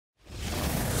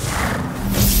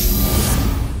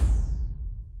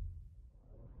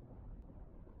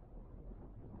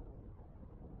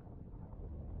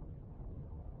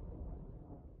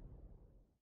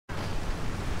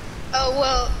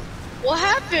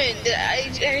happened? I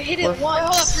hit it once.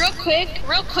 Hold up,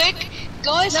 real quick.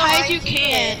 Go as high as you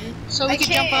can, so we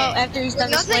can jump out after he's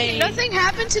done explaining. Nothing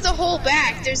happened to the whole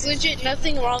back. There's legit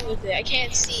nothing wrong with it. I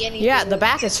can't see anything. Yeah, the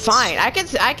back is fine. I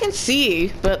can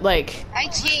see, but like. I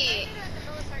can't.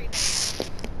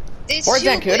 Or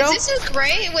Zancudo? Is this a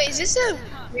gray? Wait, is this a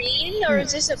green or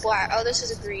is this a black? Oh, this is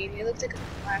a green. It looks like a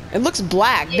black. It looks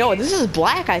black. Yeah. No, this is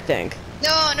black, I think.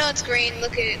 No, it's green.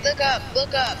 Look at it. Look up.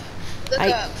 Look up. Look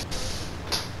up.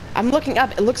 I'm looking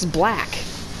up. It looks black.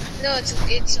 No,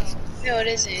 no, it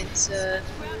isn't. It's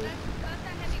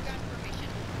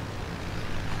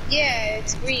yeah,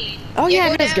 it's green. Oh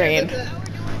yeah, it is green.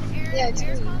 Yeah, it's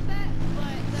green.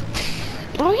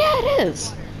 Oh yeah, it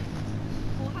is.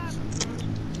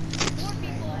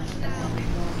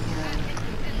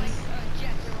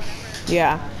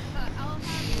 Yeah.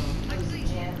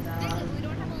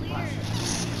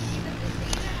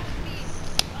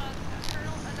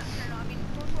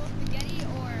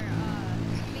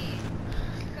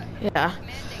 Yeah.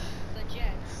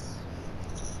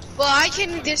 Well, I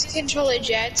can just control the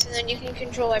jets, and then you can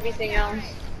control everything else.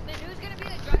 Then who's gonna be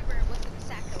the driver with the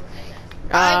Sacco?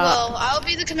 I will. I'll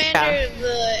be the commander of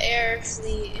the air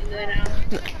fleet, and then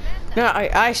No,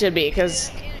 I should be, because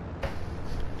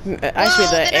I should be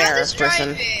the air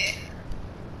person.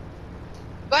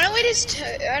 Why don't we just?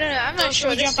 I don't know. I'm not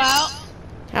sure. Jump out.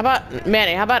 How about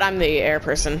Manny? How about I'm the air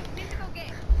person?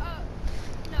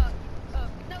 No,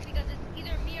 because it's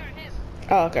either me or him.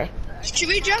 Oh, okay. Should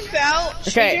we jump out?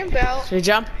 Okay. Should we jump out? Should we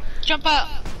jump? Jump out.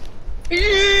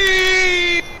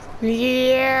 Yeah.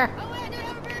 Oh wait, I don't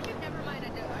have a parachute. Never mind, I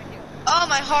do. Oh,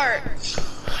 my heart.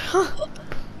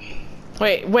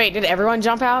 Wait, did everyone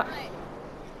jump out?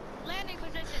 Landing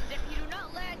positions. If you do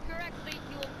not land correctly,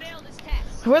 you will fail this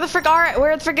test. Where the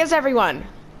frick is everyone?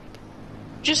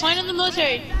 Just land in the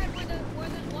military. Where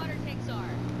the water tanks are.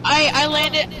 I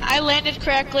landed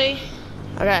correctly.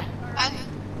 Okay.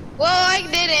 Well, I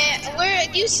didn't. Where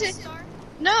you said?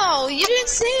 No, you didn't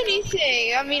say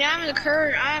anything. I mean, I'm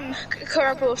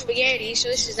Corporal Spaghetti, so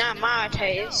this is not my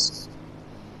taste.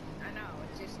 I know,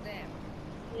 it's just them.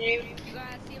 You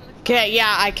gotta see him. Okay,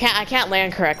 yeah, I can't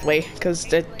land correctly because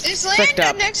it's just fricked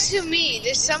land up. next to me.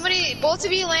 There's somebody. Both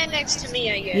of you land next to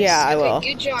me, I guess. Yeah, I will.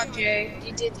 Good job, Jay.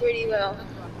 You did pretty well.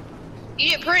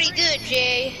 You did pretty good,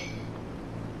 Jay.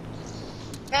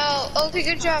 Oh, okay,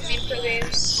 good job, Meme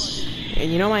Games.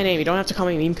 And you know my name. You don't have to call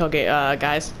me Meme Kill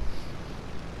guys.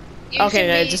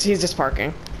 Okay, he's just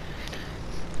parking.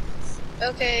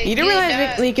 Okay. You do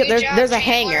realize there's a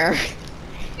hangar.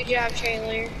 Good job,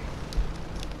 Chandler.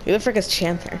 Who the frick is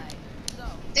Chandler?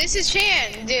 This is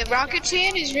Chan. The Rocket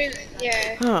Chan is really,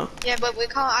 yeah. Oh. Yeah, but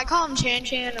I call him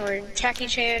Chan or Jackie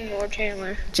Chan or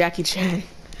Chandler. Jackie Chan.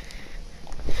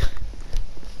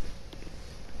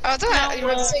 I thought you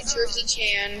were going to say Jersey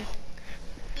Chan.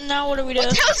 Now what are we doing?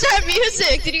 What the hell's that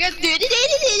music? Did you guys do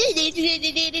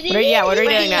What are we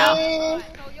doing now? So you're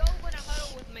gonna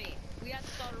huddle with me. We have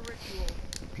to start a ritual.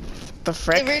 The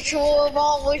frick? The ritual of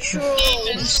all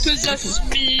rituals. Because that's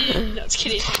me. No, just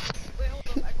kidding.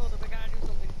 Wait, hold up, I gotta do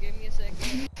something. Give me a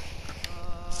second.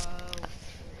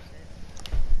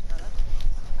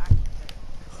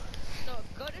 So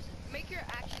go to make your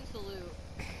action salute.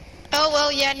 Oh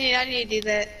well, yeah, I need to do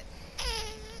that.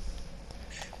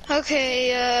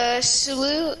 Okay,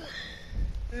 salute.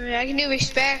 I can do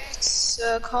respect.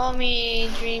 Call me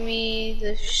Dreamy,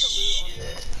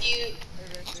 you.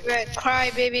 Cry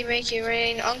baby, make it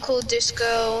rain. Uncle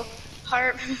Disco,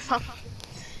 heart.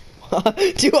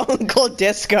 Do Uncle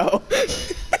Disco.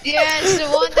 Yeah, it's the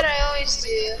one that I always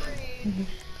do.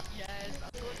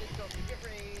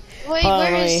 Wait,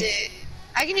 where is it?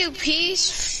 I can do peace,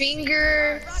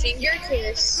 finger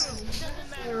kiss.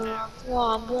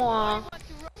 Blah blah.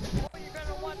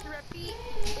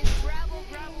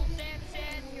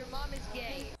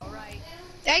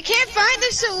 I can't find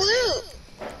the salute.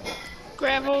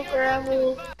 Gravel. Oh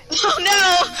no! Oh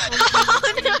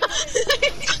no!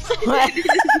 What? I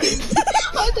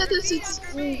thought this was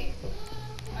sweet.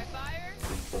 I fire.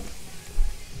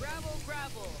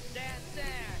 Gravel, sand,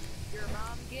 your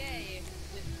mom gay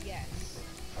with yes.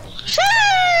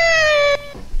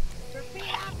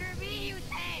 Repeat after me, you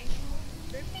tank.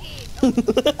 Repeat.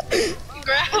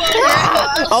 Gravel.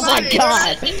 Oh my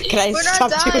god! Can I We're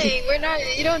stop not doing? dying. We're not.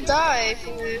 You don't die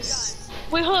from this.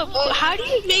 Wait, hold up. How do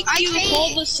you make you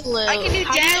hold the salute? I can do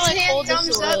How do you, jazz like, hand, hold the thumbs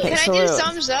up. salute? Can I Salute. do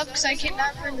thumbs up? Because I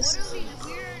cannot find the salute.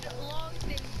 Weird long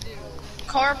things to do.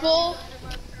 Carpal.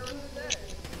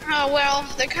 Oh well,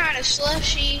 they're kind of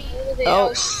slushy. What are they?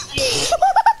 Oh. Shit.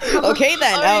 Okay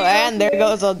then. Oh, and there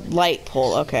goes a light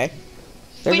pole. Okay.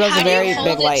 There goes a very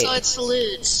big light. So it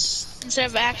salutes. instead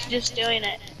of actually just doing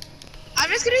it. I'm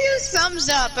just gonna do thumbs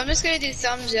up. I'm just gonna do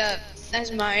thumbs up.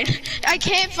 That's mine. I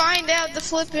can't find out the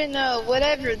flipping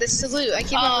whatever, the salute. I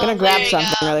keep on. I'm gonna grab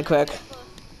something really quick.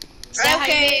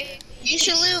 Okay, you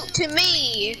salute to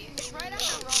me.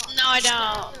 No, I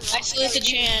don't. I salute to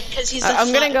Chan because he's.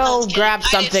 I'm gonna go grab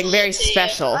something very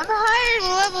special. I'm a higher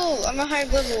level. I'm a high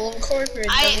level. I'm corporate.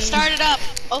 I started up.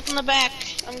 Open the back.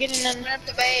 I'm getting them. Open up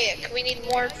the back. We need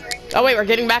more frames. Oh wait, we're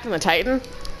getting back in the Titan?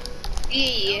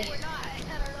 Yeah.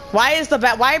 Why is the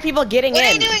why are people getting What are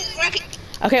in? you doing, Rocky?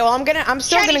 Okay, well I'm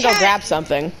still gonna go grab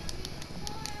something.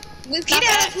 Get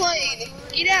out of the plane.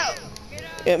 Get out.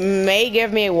 It may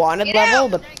give me a wanted level,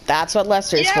 but that's what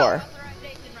Lester's for.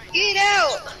 Get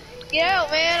out. Get out,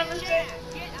 man. I'm just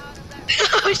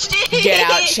Oh shit! Get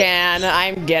out, Chan.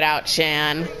 I'm get out,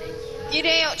 Chan. Get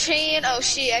out, Chan. Oh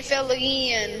shit, I fell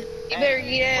again. You better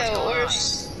get out. Or...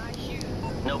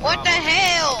 What the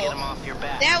hell?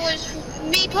 That was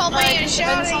me, Paul Man,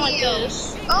 shot at like you.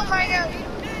 this. Oh my god.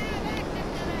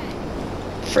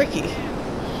 Freaky.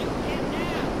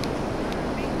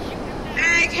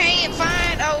 I can't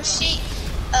find. Oh shit.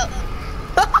 Oh.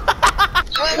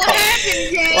 What happened,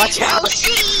 Jay? Watch out. Oh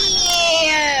shit.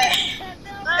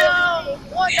 Oh,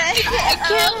 what the heck? I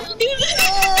can't do this.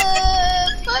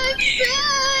 My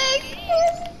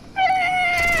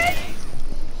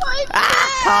back. Ah,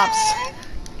 pops.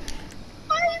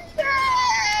 My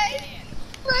back.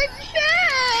 My back.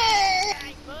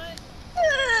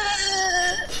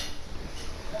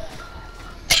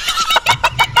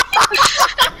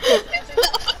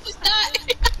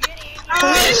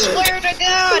 I swear to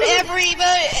God,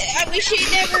 everybody, we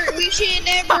should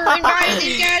never invite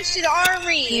these guys to the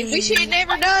army. We should have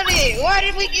never done it. Why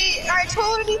did we get? I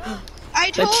told you.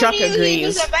 truck He agrees.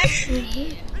 was a back.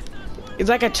 It's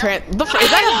like a is that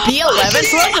a B11?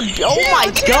 So that's a, oh my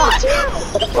god!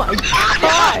 Oh my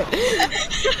god!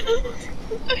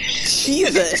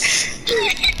 Jesus!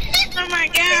 Oh my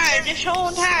God, this whole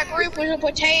entire group was a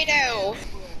potato.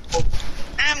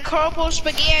 I'm Corporal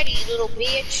Spaghetti, little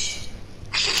bitch.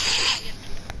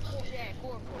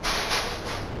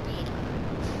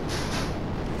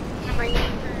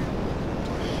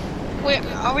 Wait,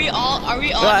 are we all Well,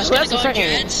 just gonna who else go is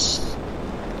jets?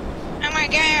 Oh my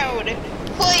God.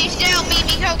 Please don't meet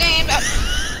me, cocaine.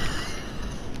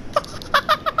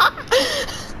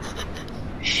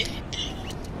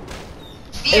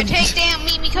 Yeah, take down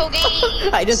Mimi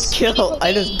Cocaine. I just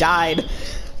died.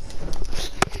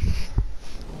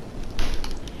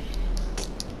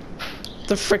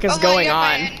 The frick is going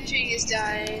my on? engine is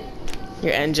dying.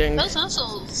 Your engine. Those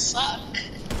missiles suck.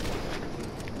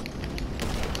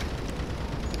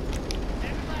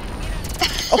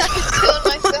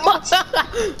 Killed myself.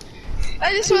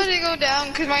 I just wanted to go down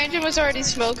because my engine was already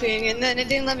smoking, and then it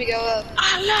didn't let me go up.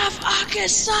 I love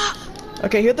Arkansas.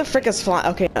 Okay, who the frick is flying?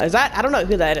 Okay, is that? I don't know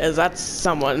who that is. That's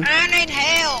someone. I need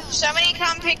help. Somebody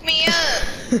come pick me up.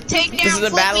 Take down. This is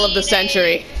the battle of the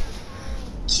century.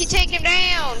 Take him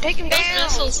down. Take him down.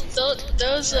 Those missiles,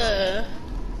 those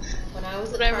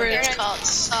whatever it's called,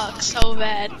 suck so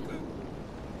bad. I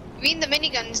mean the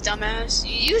miniguns, dumbass.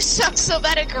 You suck so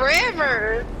bad at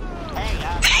grammar.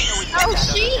 Oh,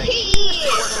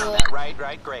 shit.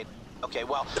 Right, great. Okay,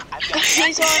 well, I've got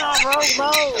He's going on rogue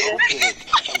mode.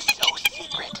 and so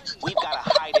secret. We've got to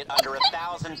hide it under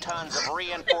 1,000 tons of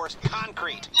reinforced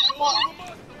concrete.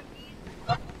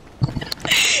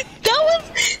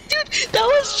 That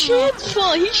was Chan's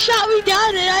fault. He shot me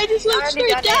down and I just went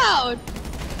straight down.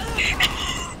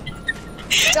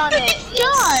 Done it.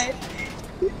 God.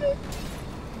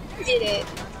 Did it.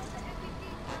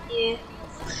 Yeah.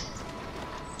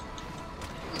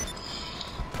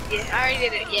 Yeah, I already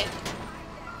did it, yeah.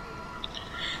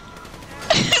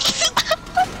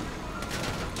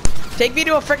 Take me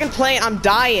to a freaking plane. I'm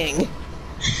dying.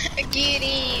 Get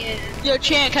in. Yo,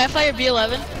 Chan, can I fly your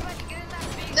B11?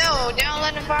 No, don't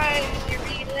let him buy your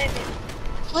B11.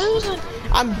 What was it?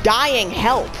 I'm dying.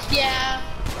 Help. Yeah.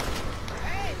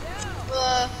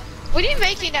 What are you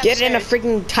making downstairs? Get in a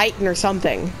freaking Titan or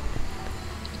something.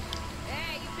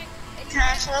 Can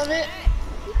I solve it?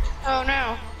 Oh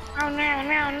no. Oh no,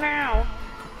 no, no.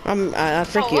 I'm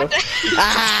frick Oh, you. what the-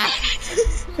 Ah!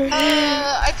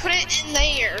 I put it in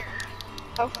there.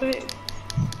 I'll put it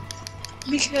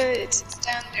because it's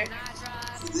down there.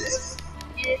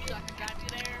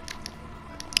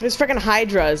 Whose freaking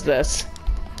Hydra is this?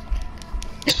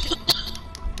 Shoot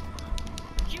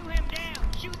him down.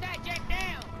 Shoot that jet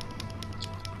down.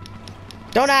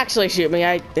 Don't actually shoot me.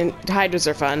 Hydras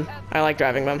are fun. I like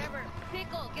driving them. Whatever.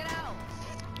 Pickle, get out.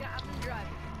 Yeah, I'm just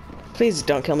driving. Please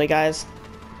don't kill me, guys.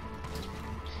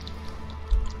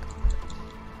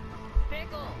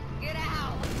 Pickle, get out.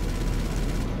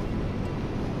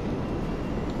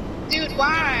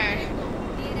 Why?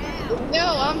 No,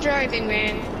 I'm driving,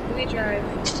 man. Let me drive.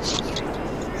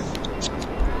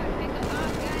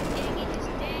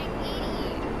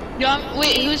 Yo,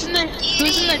 wait, who's in the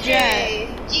jet?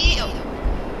 Yeah.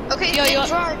 Okay, Yo, then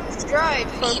drive,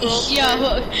 Corporal. Yo,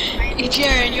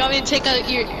 Jaren, you want me to take out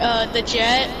your the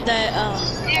jet that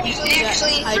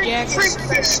Actually, frick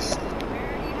this.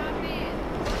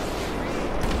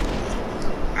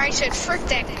 I said frick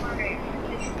that car.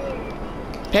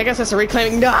 Pegasus are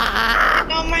reclaiming. No!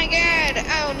 Oh my god!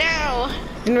 Oh no!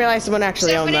 Didn't realize someone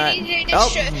actually owned that. Oh,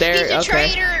 there. He's a Okay.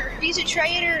 traitor. He's a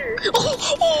traitor.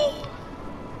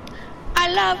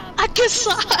 I guess.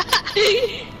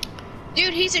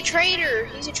 Dude, he's a traitor.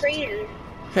 He's a traitor.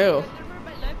 Who?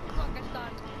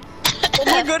 Oh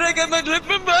my god, I got my trip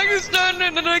from Pakistan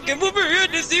and then I came over here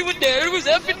to see what there was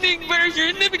happening, but I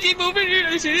shouldn't have came over here.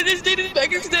 I should have stayed in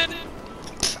Pakistan.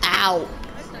 Ow.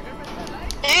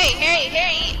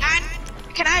 Hey!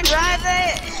 Can I drive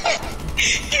it?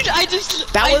 Dude,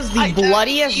 That was the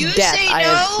bloodiest you death say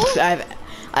no?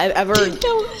 I've ever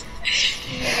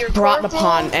brought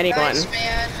upon anyone. Nice,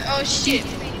 man. Oh shit,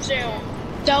 please don't.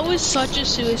 That was such a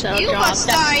suicidal You drop. must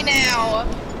die now.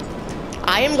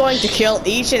 I am going to kill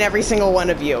each and every single one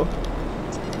of you.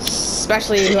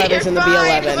 Especially whoever's in the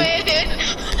B11.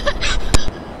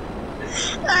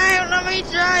 Alright, let me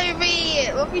drive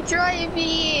it. Let me drive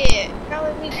it. Now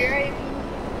let me drive it.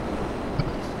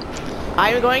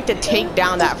 I am going to take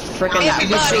down that frickin'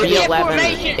 Everybody,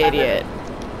 B11 idiot.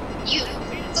 You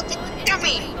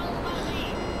dummy.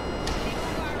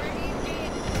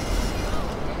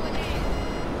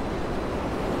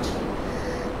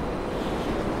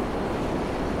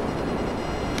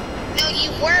 No,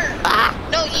 you weren't. Ah!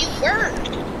 No, you weren't.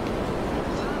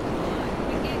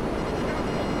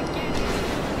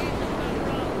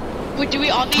 Wait, do we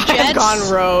all need I've jets?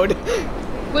 gone road.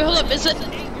 Wait, hold up. Is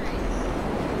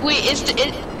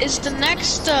the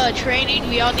next training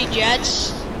we all need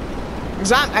jets?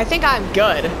 'Cause I think I'm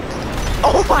good.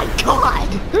 Oh my god!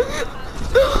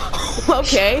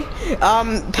 Okay.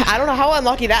 I don't know how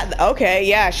unlucky that. Okay,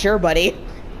 yeah, sure, buddy.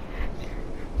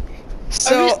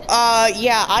 So,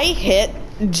 yeah, I hit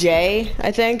Jay,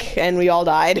 I think, and we all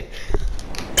died.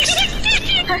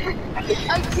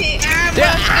 Okay, I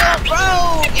must go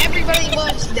rogue. Everybody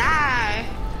must die.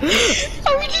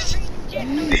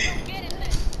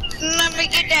 Let me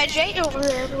get that J over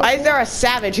there. Why is there a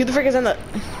savage? Who the frick is in the...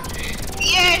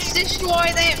 Yes, destroy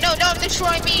them. No, don't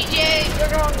destroy me, Jay.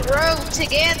 We're on the road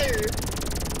together.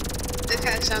 That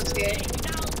kind of sounds good.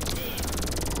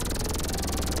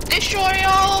 Destroy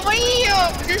all of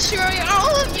them. Destroy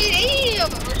all of them.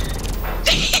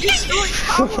 Destroy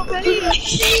all of them.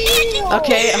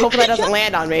 Okay, hopefully that doesn't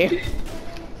land on me.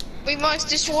 We must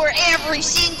destroy every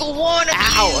single one of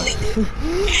Ow. you.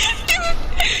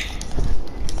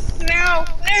 No,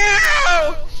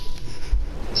 no!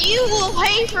 You will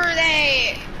pay for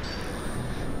that.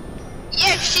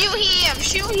 Yeah, shoot him.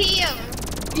 Shoot him.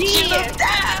 Shoot him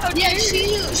down. Yeah,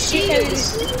 shoot.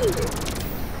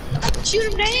 Shoot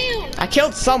him down. I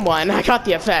killed someone. I got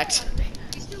the effect.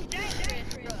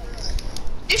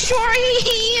 Destroy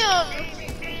him.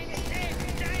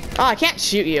 Oh, I can't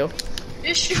shoot you.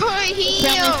 Destroy him.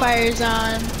 Friendly fire's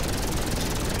on.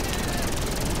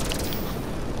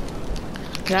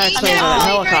 Can I explain why that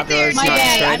helicopter is My not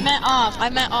bad. destroyed? I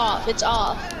meant off. It's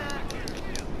off.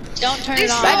 Don't turn it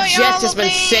on. That Destroy jet's all just been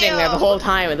of sitting there the them. whole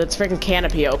time with its freaking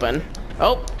canopy open.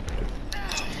 Oh.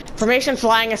 Formation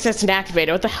flying assistant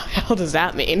activated. What the hell does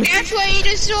that mean? That's what you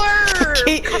deserve.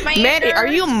 Okay, Commander. Mandy, are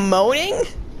you moaning?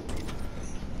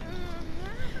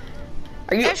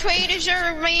 Are you? That's what you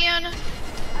deserve, man.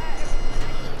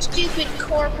 Stupid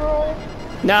corporal.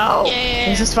 No. Yeah.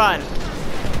 This is fun.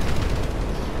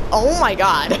 Oh my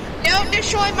god. Don't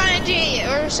destroy my jet,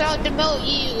 or else I'll demote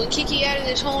you and kick you out of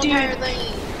this whole entire thing.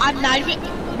 I'm not even.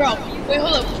 Bro, wait,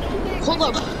 hold up. Hold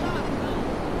up.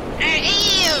 I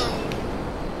am.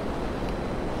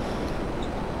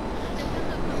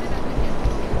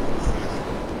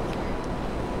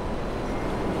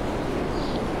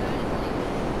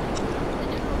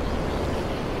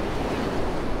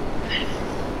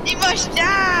 You must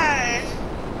die.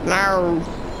 No.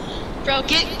 Bro,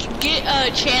 get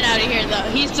Chan out of here though.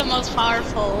 He's the most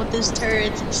powerful with his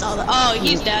turrets and all that. Oh,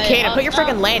 he's dead. Kana, Oh, put your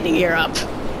freaking landing gear up.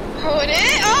 Oh, it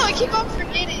is? Oh, I keep on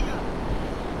forgetting.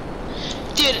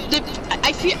 Dude,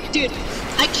 I feel, dude,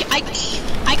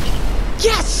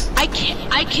 Yes. I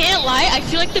can't lie. I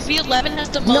feel like the B11 has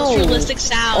the most No. realistic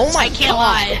sounds. Oh my I can't God.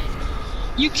 lie.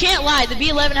 You can't lie. The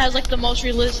B11 has like the most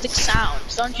realistic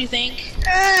sounds, don't you think?